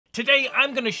Today,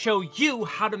 I'm gonna show you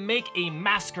how to make a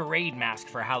masquerade mask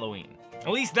for Halloween. At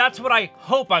least that's what I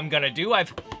hope I'm gonna do.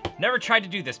 I've never tried to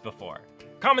do this before.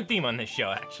 Common theme on this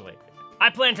show, actually. I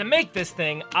plan to make this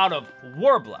thing out of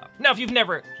Worbla. Now, if you've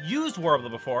never used Worbla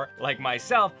before, like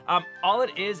myself, all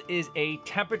it is a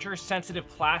temperature-sensitive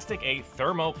plastic, a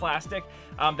thermoplastic,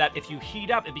 that if you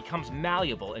heat up, it becomes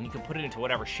malleable and you can put it into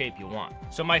whatever shape you want.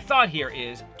 So my thought here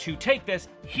is to take this,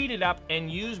 heat it up,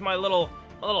 and use my little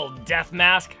death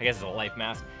mask, I guess it's a life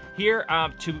mask, here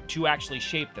to actually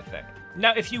shape the thing.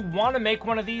 Now, if you want to make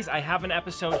one of these, I have an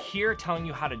episode here telling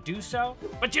you how to do so,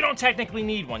 but you don't technically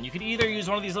need one. You could either use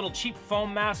one of these little cheap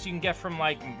foam masks you can get from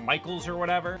like Michael's or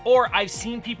whatever, or I've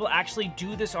seen people actually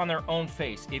do this on their own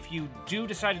face. If you do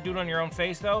decide to do it on your own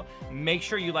face though, make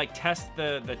sure you like test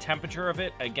the temperature of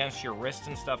it against your wrists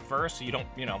and stuff first so you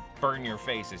don't, burn your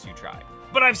face as you try.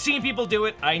 But I've seen people do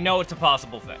it. I know it's a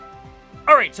possible thing.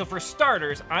 Alright, so for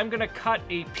starters, I'm gonna cut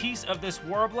a piece of this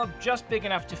Worbla just big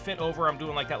enough to fit over. I'm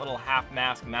doing like that little half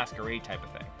mask masquerade type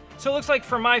of thing. So it looks like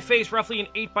for my face, roughly an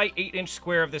 8x8 inch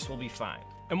square of this will be fine.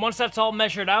 And once that's all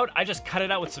measured out, I just cut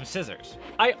it out with some scissors.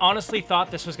 I honestly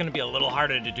thought this was gonna be a little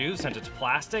harder to do since it's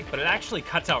plastic, but it actually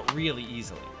cuts out really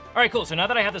easily. Alright, cool, so now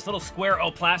that I have this little square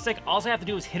of plastic, all I have to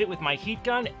do is hit it with my heat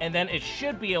gun, and then it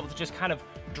should be able to just kind of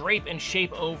drape and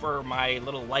shape over my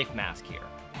little life mask here.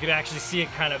 You can actually see it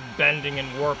kind of bending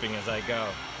and warping as I go.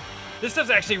 This stuff's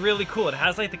actually really cool. It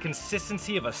has like the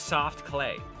consistency of a soft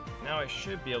clay. Now I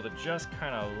should be able to just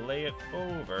kind of lay it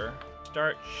over,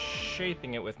 start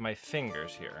shaping it with my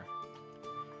fingers here.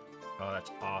 Oh,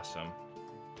 that's awesome.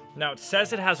 Now it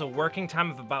says it has a working time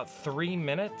of about 3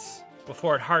 minutes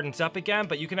before it hardens up again,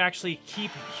 but you can actually keep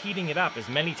heating it up as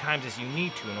many times as you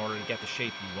need to in order to get the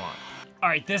shape you want. All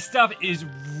right, this stuff is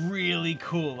really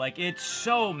cool. Like, it's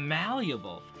so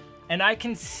malleable. And I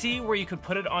can see where you could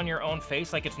put it on your own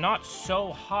face. Like, it's not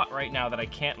so hot right now that I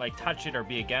can't like touch it or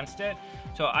be against it.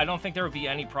 So I don't think there would be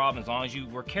any problem as long as you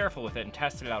were careful with it and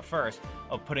tested it out first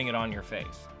of putting it on your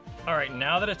face. All right,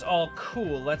 now that it's all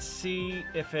cool, let's see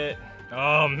if it,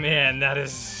 oh man, that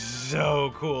is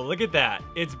so cool. Look at that,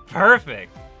 it's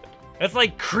perfect. That's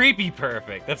like creepy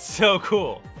perfect, that's so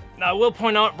cool. Now, I will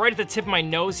point out, right at the tip of my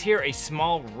nose here, a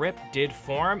small rip did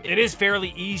form. It is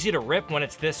fairly easy to rip when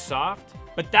it's this soft,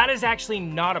 but that is actually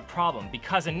not a problem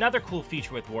because another cool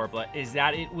feature with Worbla is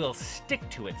that it will stick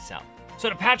to itself. So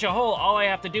to patch a hole, all I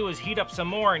have to do is heat up some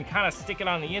more and kind of stick it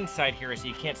on the inside here so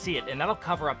you can't see it, and that'll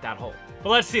cover up that hole. But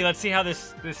let's see how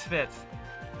this fits.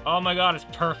 Oh my God, it's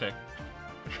perfect.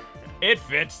 It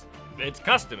fits, it's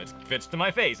custom, it fits to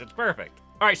my face, it's perfect.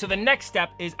 All right, so the next step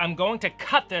is I'm going to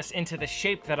cut this into the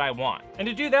shape that I want. And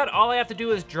to do that, all I have to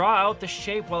do is draw out the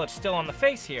shape while it's still on the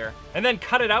face here, and then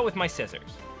cut it out with my scissors.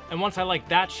 And once I like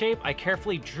that shape, I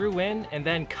carefully drew in and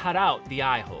then cut out the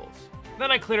eye holes.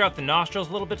 Then I cleared out the nostrils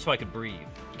a little bit so I could breathe.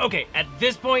 Okay, at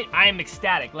this point, I am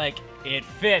ecstatic. Like, it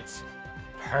fits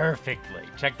perfectly.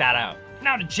 Check that out.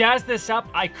 Now to jazz this up,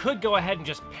 I could go ahead and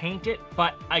just paint it,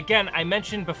 but again, I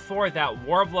mentioned before that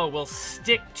Worbla will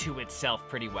stick to itself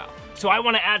pretty well. So I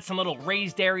want to add some little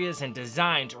raised areas and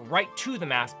designs right to the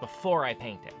mask before I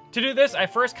paint it. To do this, I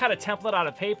first cut a template out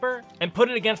of paper and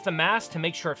put it against the mask to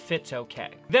make sure it fits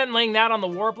okay. Then laying that on the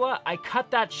Worbla, I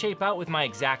cut that shape out with my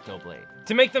X-Acto blade.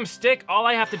 To make them stick, all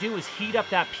I have to do is heat up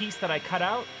that piece that I cut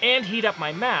out and heat up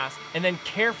my mask and then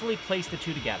carefully place the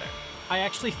two together. I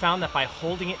actually found that by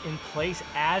holding it in place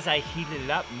as I heated it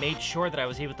up, made sure that I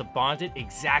was able to bond it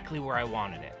exactly where I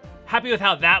wanted it. Happy with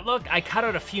how that looked, I cut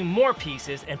out a few more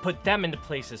pieces and put them into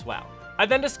place as well. I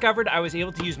then discovered I was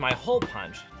able to use my hole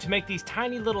punch to make these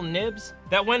tiny little nibs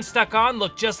that when stuck on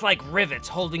look just like rivets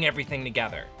holding everything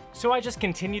together. So I just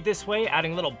continued this way,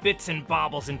 adding little bits and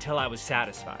bobbles until I was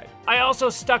satisfied. I also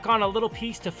stuck on a little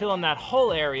piece to fill in that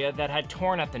hole area that had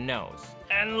torn at the nose.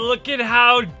 And look at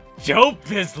how dope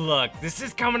this looks. This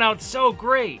is coming out so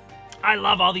great. I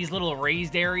love all these little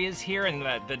raised areas here, and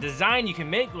the design you can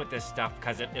make with this stuff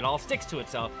because it all sticks to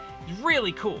itself is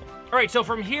really cool. All right, so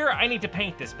from here, I need to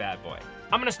paint this bad boy.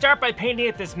 I'm gonna start by painting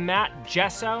it this matte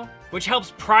gesso, which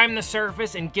helps prime the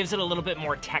surface and gives it a little bit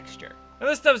more texture. Now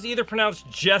this stuff's either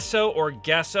pronounced gesso or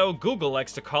gesso. Google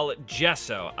likes to call it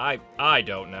gesso. I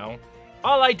don't know.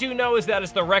 All I do know is that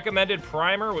it's the recommended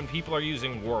primer when people are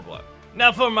using Worbla.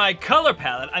 Now for my color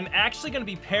palette, I'm actually gonna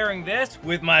be pairing this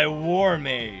with my War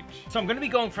Mage. So I'm gonna be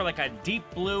going for like a deep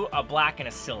blue, a black, and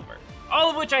a silver. All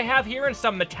of which I have here in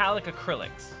some metallic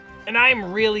acrylics. And I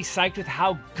am really psyched with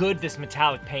how good this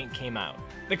metallic paint came out.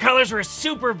 The colors were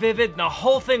super vivid, and the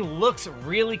whole thing looks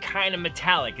really kind of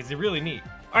metallic. It's really neat.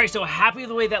 All right, so happy with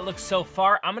the way that looks so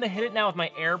far. I'm gonna hit it now with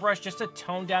my airbrush just to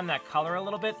tone down that color a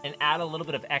little bit and add a little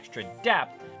bit of extra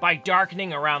depth by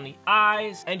darkening around the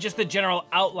eyes and just the general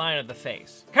outline of the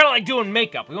face. Kind of like doing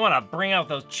makeup. We want to bring out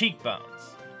those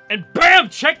cheekbones. And bam!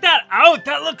 Check that out!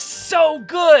 That looks so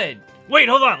good! Wait,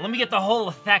 hold on. Let me get the whole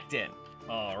effect in.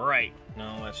 All right.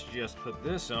 Now let's just put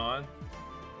this on.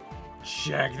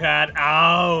 Check that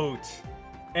out!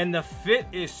 And the fit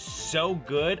is so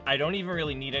good, I don't even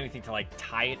really need anything to like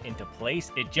tie it into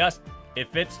place. It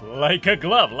fits like a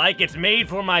glove, like it's made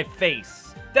for my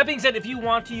face. That being said, if you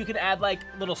want to, you can add like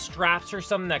little straps or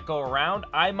something that go around.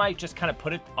 I might just kind of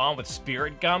put it on with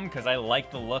spirit gum because I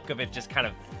like the look of it just kind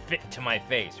of fit to my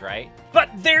face, right? But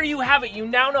there you have it. You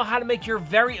now know how to make your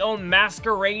very own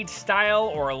masquerade style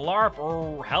or LARP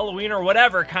or Halloween or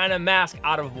whatever kind of mask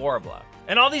out of Worbla.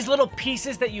 And all these little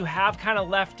pieces that you have kind of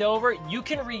left over, you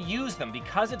can reuse them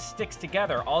because it sticks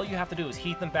together. All you have to do is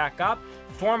heat them back up,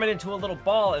 form it into a little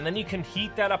ball, and then you can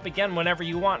heat that up again whenever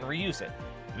you want and reuse it.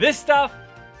 This stuff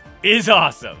is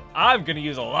awesome. I'm gonna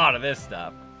use a lot of this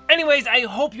stuff. Anyways, I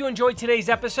hope you enjoyed today's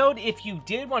episode. If you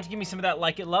did, want to give me some of that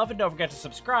like it love, and don't forget to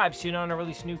subscribe so you know when I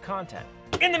release new content.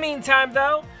 In the meantime,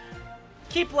 though,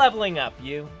 keep leveling up,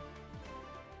 you.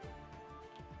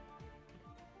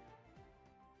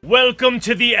 Welcome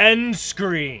to the end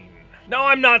screen. Now,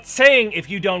 I'm not saying if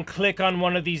you don't click on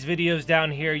one of these videos down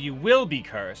here, you will be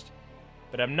cursed,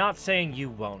 but I'm not saying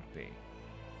you won't be.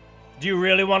 Do you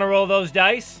really want to roll those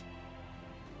dice?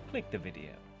 Click the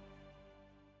video.